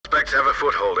Suspects have a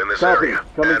foothold in this area,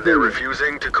 and they're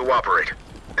refusing to cooperate.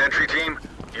 Entry team,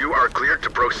 you are cleared to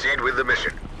proceed with the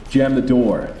mission. Jam the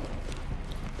door.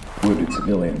 Wounded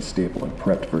civilians stable and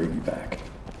prepped for evac.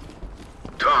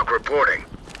 Talk reporting.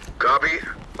 Copy.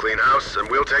 Clean house, and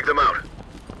we'll take them out.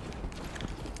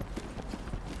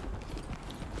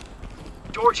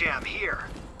 Door jam here.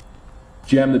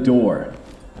 Jam the door.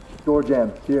 Door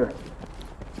jam here.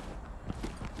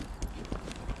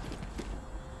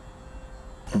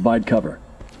 Provide cover.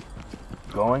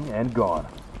 Going and gone.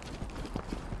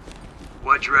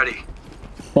 Wedge ready.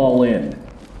 Fall in.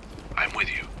 I'm with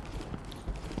you.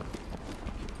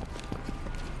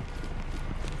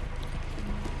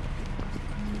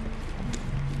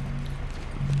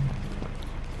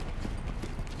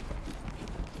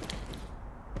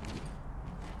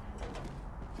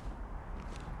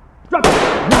 Drop it!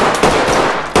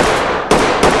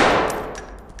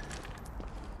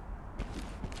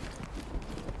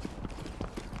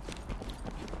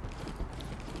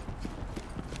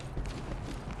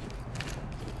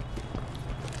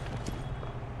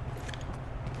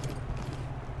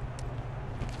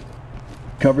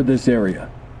 Cover this area.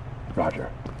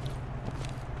 Roger.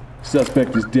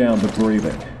 Suspect is down but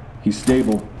breathing. He's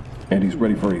stable, and he's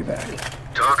ready for evac.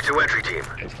 Talk to entry team.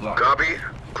 Copy.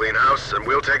 Clean house, and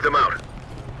we'll take them out.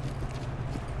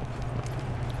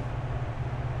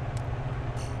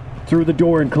 Through the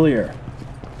door and clear.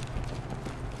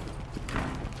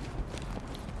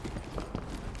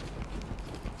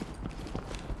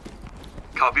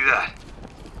 Copy that.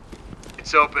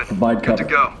 It's open. Provide Good cover. to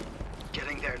go.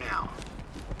 Getting there now.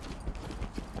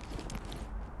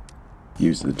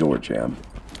 Use the door jam.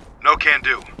 No can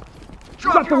do.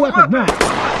 Drop the weapon now!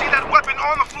 I see that weapon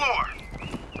on the floor!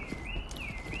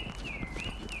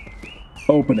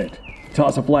 Open it.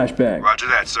 Toss a flashbang. Roger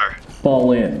that, sir.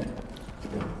 Fall in.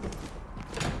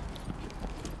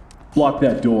 Block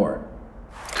that door.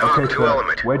 Talk to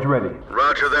element. Wedge ready.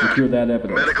 Roger that. Secure that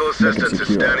evidence. Medical Make it assistance is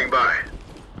secure. standing by.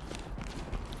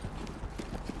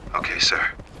 Okay, sir.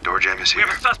 Door jam is here. We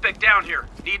have a suspect down here.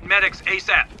 Need medics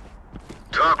ASAP.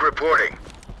 Talk reporting.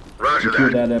 Roger Secure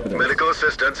that evidence. Medical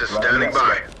assistance is standing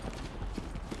by.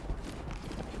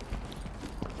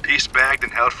 Piece bagged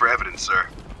and held for evidence, sir.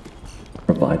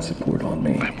 Provide support on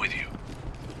me. I'm with you.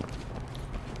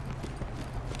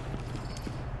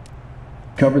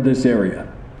 Cover this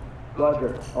area.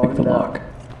 Roger. Pick the lock.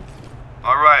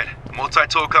 All right.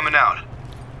 Multi-tool coming out.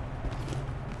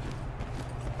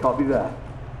 Copy that.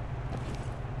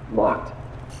 Locked.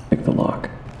 Pick the lock.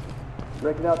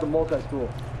 Breaking out the multi-tool.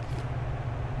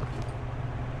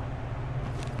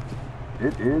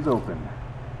 It is open.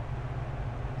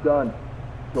 Done.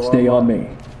 Door Stay on unlocked.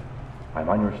 me. I'm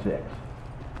on your 6.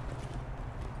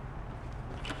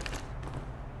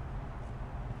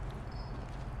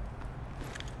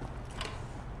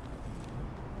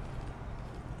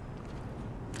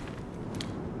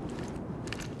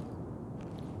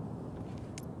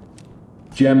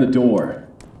 Jam the door.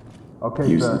 Okay,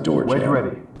 Use sir. the door Wedge jam.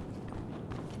 ready.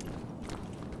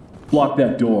 Block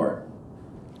that door.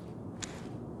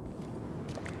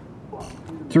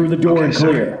 Through the door and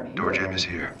clear. Door jam is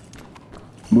here.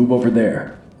 Move over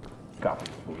there. Copy.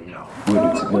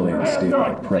 Wounded civilians stable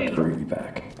and prepped for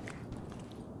evac.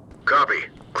 Copy.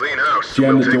 Clean house.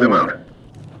 Jam We'll the take them door. out.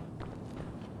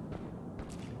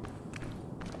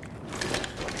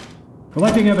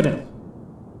 Collecting evidence.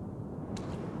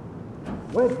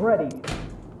 Wedge ready.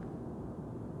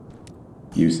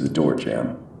 Use the door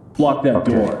jam. Block that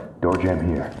door. Door jam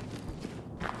here.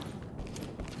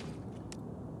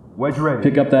 Wedge ready.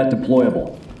 Pick up that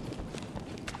deployable.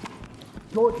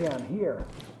 Door jam here.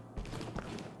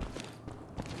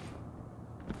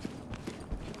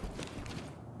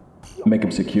 Make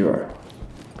them secure.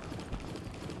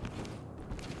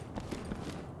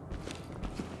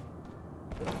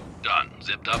 Done.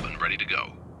 Zipped up and ready to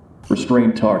go.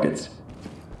 Restrain targets.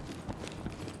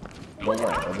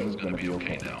 Everything's gonna be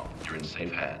okay now. You're in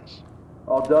safe hands.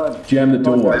 All done. Jam the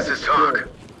door. This is Talk.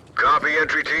 Copy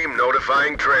entry team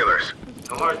notifying trailers.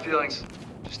 No hard feelings.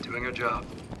 Just doing our job.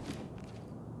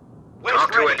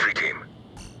 Talk to entry team.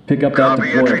 Pick up that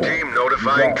Copy entry deployable. team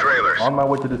notifying trailers. On my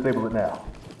way to disable it now.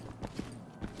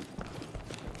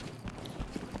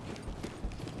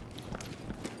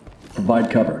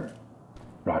 Provide cover.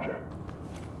 Roger.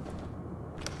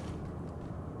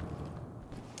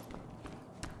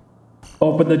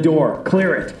 Open the door.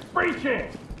 Clear it. Breaching!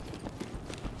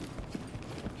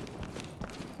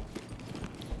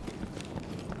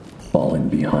 Fall in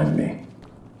behind me.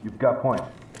 You've got point.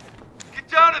 Get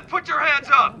down and put your hands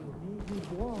up!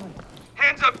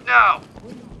 Hands up now!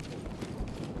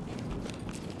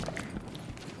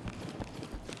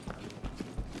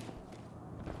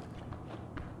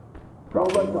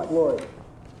 Robot deployed.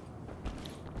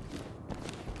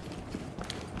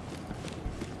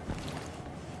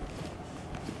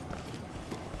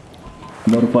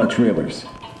 Notify trailers.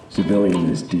 Civilian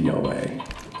is DOA.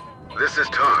 This is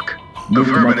TOC. Move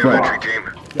to my Affirmative, front. entry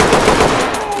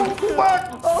team.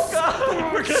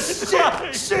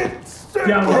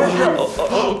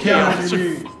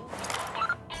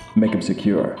 Make him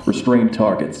secure. Restrain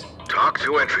targets. TOC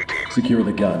to entry team. Secure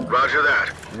the gun. Roger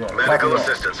that. Medical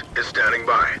assistance is standing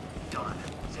by.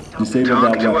 Disable TOC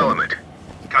that to weapon. element.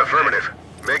 Affirmative.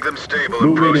 Make them stable and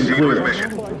Move in and proceed with clear.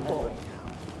 mission.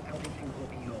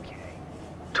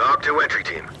 TOC to entry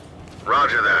team.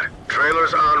 Roger that.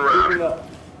 Trailers en route.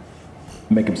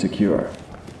 Make him secure.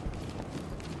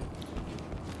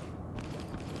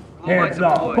 Hands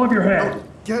up, above your head.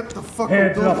 Get the fuck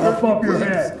Hands up, over above your please.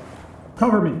 head.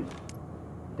 Cover me.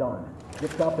 Done.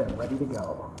 Zipped up and ready to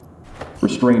go.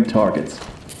 Restrain targets.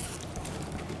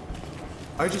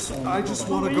 I just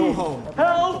want to go home.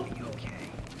 Help!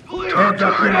 TOC to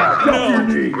high Drop your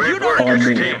knees. Great work, On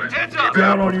entry me. team. Hands Keep up. it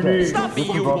Down up. on your knees. Stop me,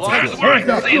 you Hands liars!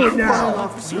 up, do it now.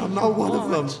 Officer, I'm not one of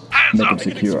them. Hands Make up!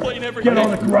 him secure. Get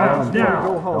on the ground now.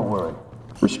 Don't worry.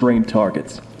 Restrain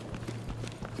targets.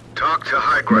 TOC to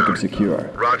high Make him ground. secure.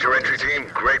 Roger, entry team.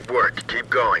 Great work. Keep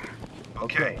going.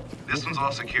 Okay, this one's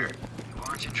all secure. You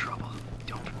aren't in trouble.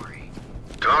 Don't worry.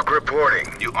 TOC reporting.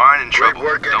 You aren't in Great trouble.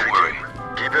 work, Don't entry worry. team.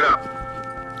 Keep it up.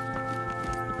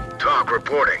 TOC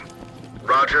reporting.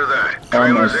 Roger that.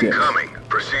 On my Trailers six. incoming.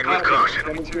 Proceed with caution.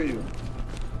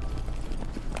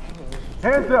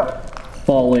 Hands up!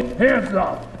 Fall in. Hands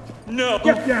up. No!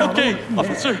 Get down. Okay,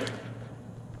 officer!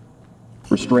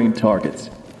 Restrain targets.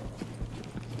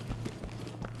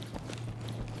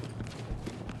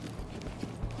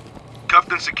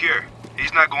 Cuffed and secure.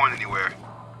 He's not going anywhere.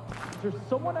 There's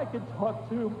someone I can talk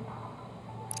to.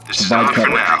 This is Provide on for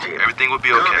cover. now. Entry team. Everything will be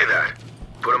Copy okay. that.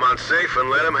 Put him on safe and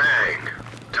let him hang.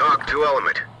 TOC to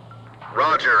element.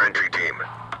 Roger, entry team.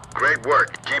 Great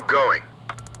work. Keep going.